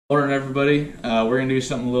Morning everybody. We're going to do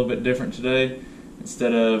something a little bit different today.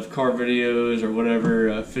 Instead of car videos or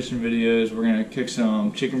whatever, fishing videos, we're going to cook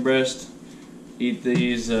some chicken breast. Eat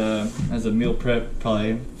these as a meal prep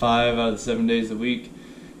probably 5 out of the 7 days of the week.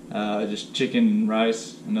 Just chicken and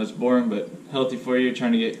rice. I know it's boring, but healthy for you,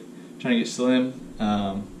 trying to get slim.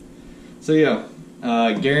 So yeah,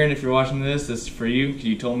 Garen, if you're watching this is for you.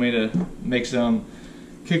 You told me to make some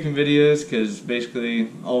cooking videos because basically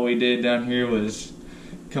all we did down here was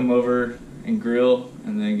come over and grill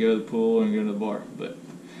and then go to the pool and go to the bar. But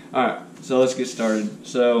alright, so let's get started.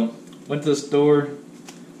 So went to the store,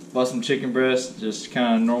 bought some chicken breast, just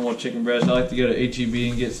kind of normal chicken breast. I like to go to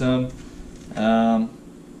HEB and get some.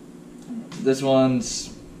 This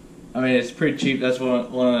one's, I mean, it's pretty cheap. That's one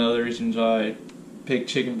of the other reasons why I pick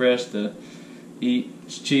chicken breast to eat.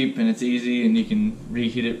 It's cheap and it's easy and you can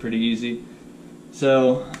reheat it pretty easy.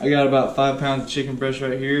 So I got about 5 pounds of chicken breast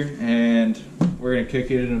right here, and we're gonna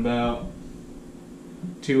cook it in about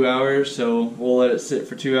 2 hours. So we'll let it sit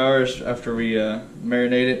for 2 hours after we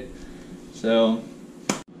marinate it. So,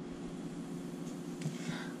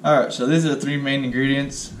 alright, so these are the 3 main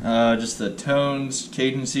ingredients. Just the Tones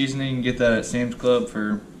Cajun seasoning. You can get that at Sam's Club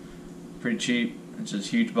for pretty cheap. It's just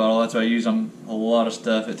a huge bottle. That's what I use on a lot of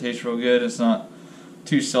stuff. It tastes real good. It's not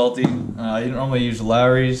too salty. I normally use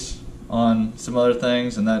Lowry's on some other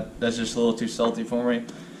things, and that's just a little too salty for me.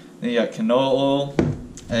 Then you got canola oil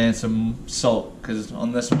and some salt, because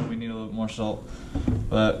on this one we need a little bit more salt.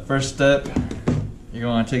 But first step, you're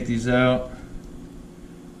going to take these out,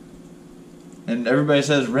 and everybody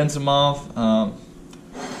says rinse them off.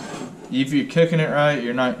 If you're cooking it right,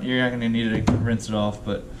 you're not going to need to rinse it off,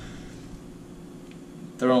 but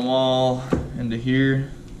throw them all into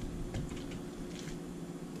here.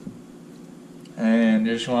 And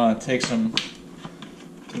you just want to take some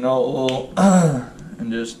canola oil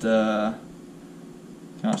and just kind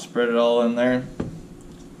of spread it all in there.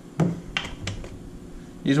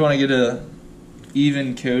 You just want to get a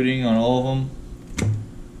even coating on all of them.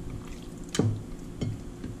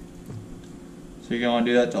 So you're going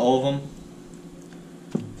to do that to all of them.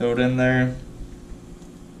 Throw it in there.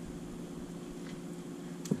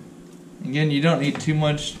 Again, you don't need too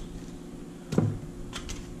much.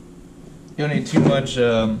 You don't need too much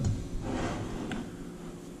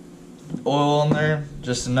oil in there,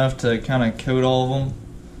 just enough to kind of coat all of them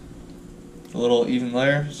a little even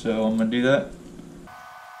layer. So I'm going to do that.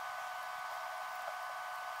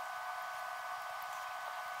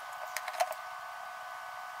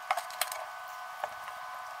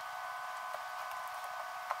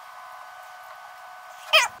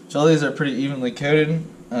 So all these are pretty evenly coated.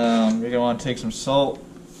 You're going to want to take some salt,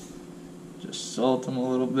 just salt them a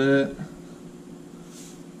little bit.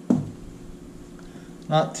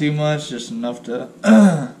 Not too much, just enough to,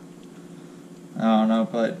 I don't know,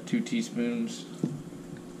 probably 2 teaspoons.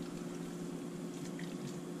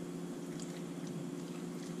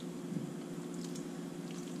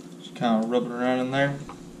 Just kind of rub it around in there.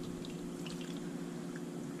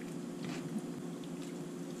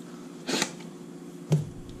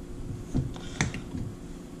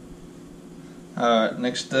 Alright,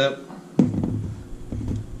 next step, you're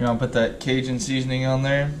going to put that Cajun seasoning on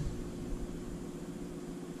there.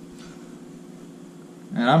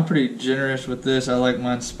 And I'm pretty generous with this. I like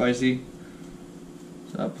mine spicy,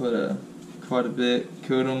 so I put quite a bit.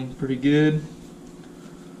 Coat them pretty good.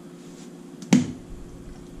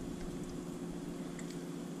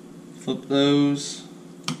 Flip those.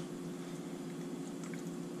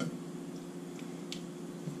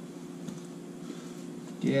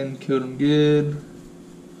 Again, coat them good.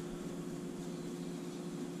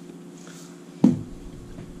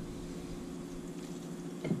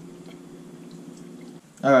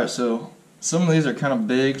 Alright, so some of these are kind of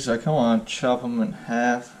big, so I kind of want to chop them in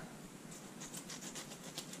half.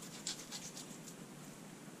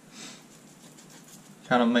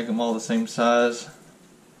 Kind of make them all the same size.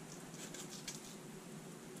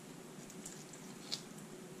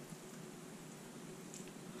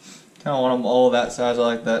 Kind of want them all that size. I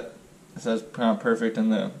like that. That's kind of perfect,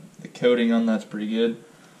 and the coating on that's pretty good.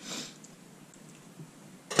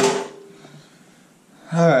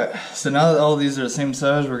 Alright, so now that all these are the same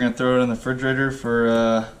size, we're going to throw it in the refrigerator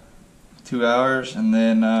for 2 hours, and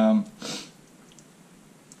then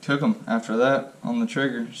cook them after that on the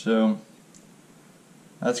Traeger. So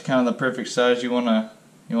that's kind of the perfect size you want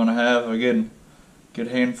to have. A good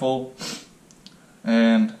handful,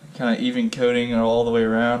 and kind of even coating all the way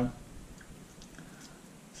around.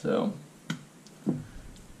 So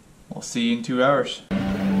we'll see you in 2 hours.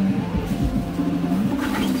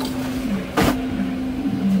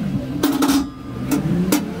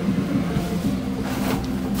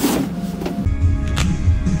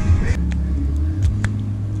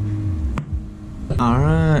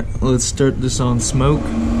 let's start this on smoke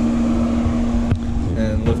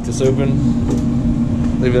and lift this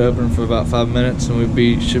open. Leave it open for about 5 minutes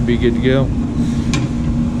and should be good to go.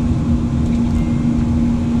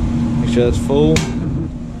 Make sure that's full.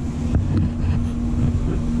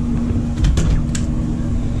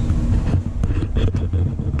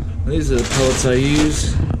 These are the pellets I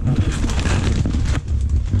use.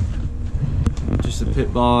 Just the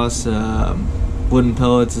Pit Boss wooden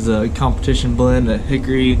pellets. Is a competition blend of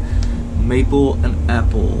hickory, maple, and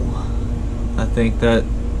apple. I think that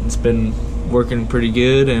it's been working pretty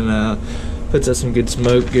good and puts out some good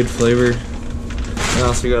smoke, good flavor. I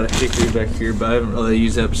also got a hickory back here, but I haven't really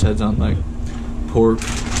used that besides on like pork.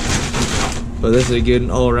 But this is a good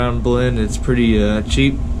all-around blend. It's pretty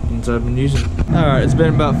cheap since I've been using. Alright, it's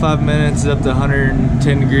been about 5 minutes. It's up to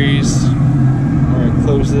 110 degrees. I'm gonna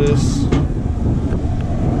close this.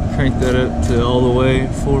 Crank that up to all the way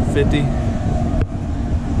 450.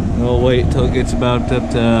 And we'll wait until it gets about up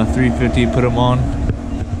to 350, put them on.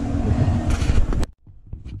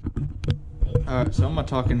 Alright, so I'm not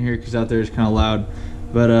talking here because out there it's kind of loud.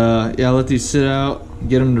 But yeah, I'll let these sit out,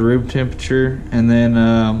 get them to room temperature, and then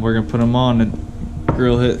we're going to put them on and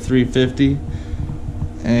grill hit 350.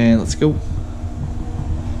 And let's go.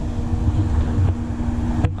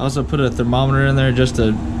 I also put a thermometer in there just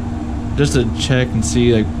to check and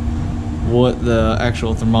see like what the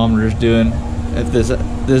actual thermometer is doing, if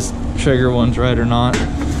this Traeger one's right or not.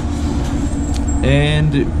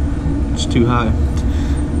 And it's too high.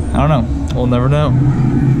 I don't know. We'll never know.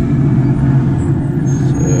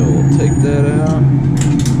 So we'll take that out.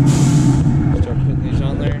 Start putting these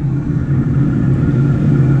on there.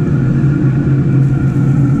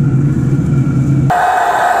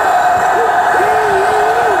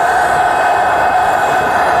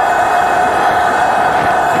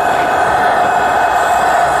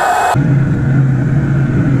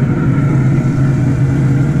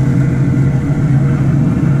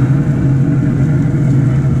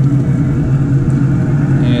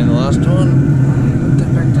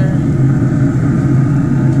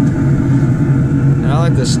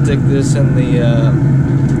 To stick this in the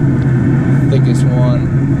thickest one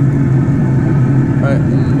right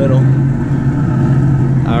in the middle.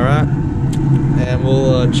 Alright, and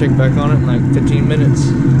we'll check back on it in like 15 minutes.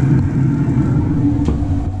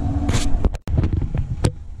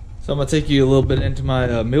 So I'm gonna take you a little bit into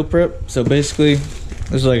my meal prep. So basically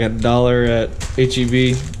this is like $1 at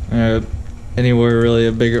HEB, anywhere really,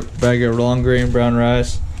 a bigger bag of long grain brown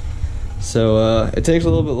rice. So it takes a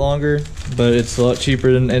little bit longer, but it's a lot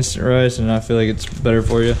cheaper than instant rice, and I feel like it's better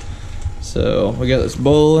for you. So we got this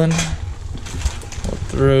bowl in. We'll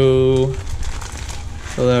throw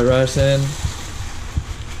that rice in,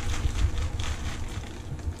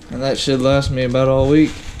 and that should last me about all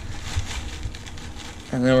week.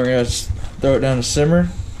 And then we're gonna throw it down to simmer,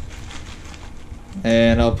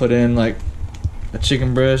 and I'll put in like a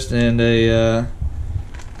chicken breast and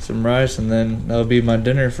some rice, and then that'll be my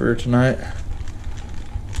dinner for tonight.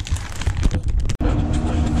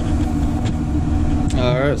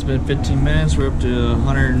 Alright, it's been 15 minutes. We're up to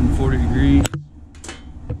 140 degrees.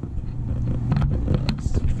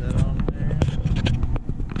 Stick that on there.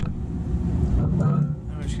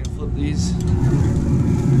 I'm just gonna flip these.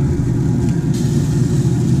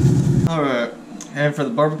 Alright, and for the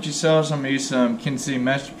barbecue sauce, I'm gonna use some Kansas City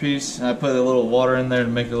Masterpiece. I put a little water in there to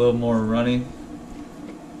make it a little more runny.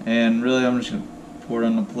 And really, I'm just going to pour it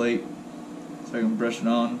on the plate so I can brush it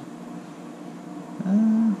on.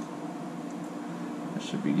 That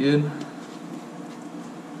should be good.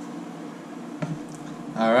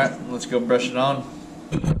 Alright, let's go brush it on.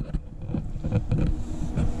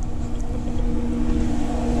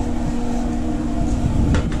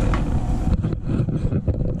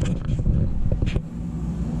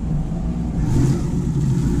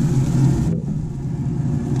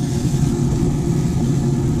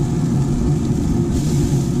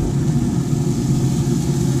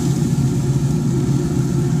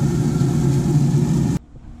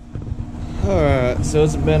 So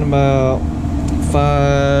it's been about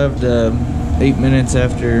 5 to 8 minutes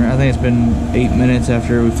after, I think it's been 8 minutes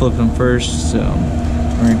after we flipped them first. So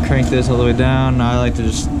we're gonna crank this all the way down. I like to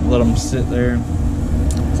just let them sit there.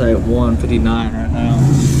 It's like 159 right now,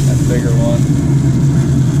 that bigger one.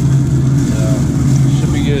 So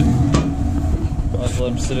should be good. I'll just let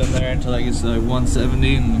them sit in there until I get to like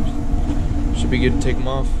 170, and should be good to take them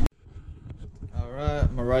off. Alright,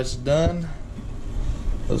 my rice is done.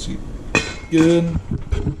 Let's get good.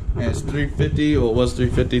 And it's 350. Well, it was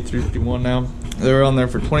 350, 351 now. They were on there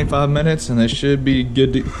for 25 minutes, and they should be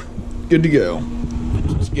good to go.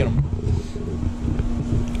 So let's get them.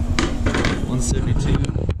 172.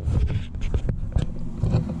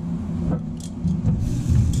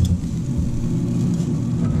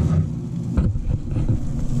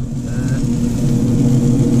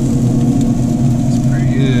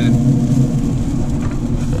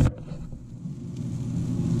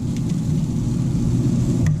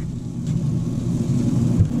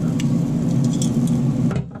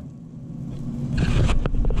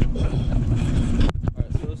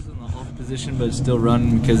 position, but it's still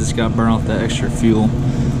running because it's got to burn off that extra fuel.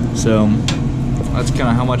 So that's kind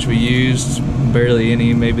of how much we used. Barely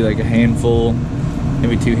any, maybe like a handful,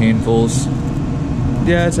 maybe 2 handfuls.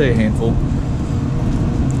 Yeah, I'd say a handful.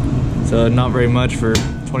 So not very much for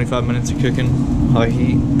 25 minutes of cooking, high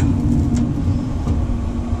heat.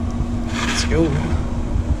 Let's go.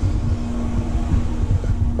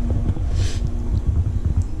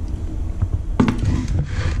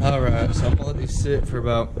 Alright, so I'm gonna let these sit for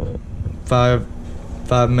about five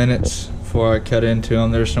minutes before I cut into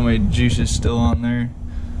them. There's so many juices still on there.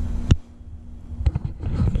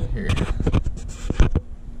 Here.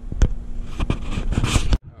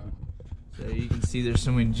 So you can see there's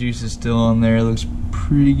so many juices still on there. It looks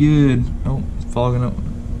pretty good. Oh, fogging up.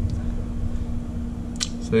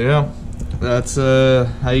 So yeah, that's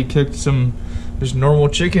how you cook some just normal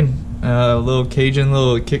chicken. A little Cajun,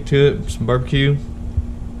 little kick to it, some barbecue.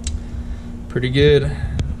 Pretty good.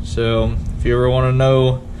 So if you ever want to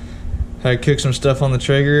know how to cook some stuff on the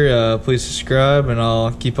Traeger, please subscribe, and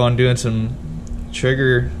I'll keep on doing some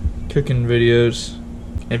Traeger cooking videos.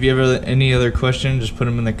 If you have any other questions, just put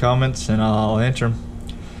them in the comments and I'll answer them.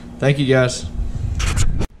 Thank you guys.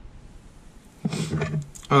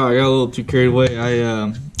 Oh, I got a little too carried away.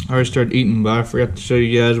 I already started eating, but I forgot to show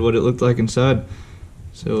you guys what it looked like inside.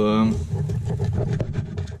 So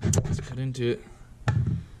let's cut into it.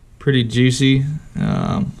 Pretty juicy.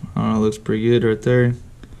 I don't know, it looks pretty good right there.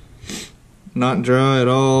 Not dry at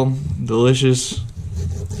all. Delicious.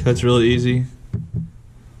 Cuts really easy.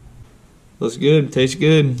 Looks good. Tastes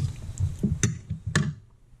good.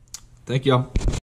 Thank y'all.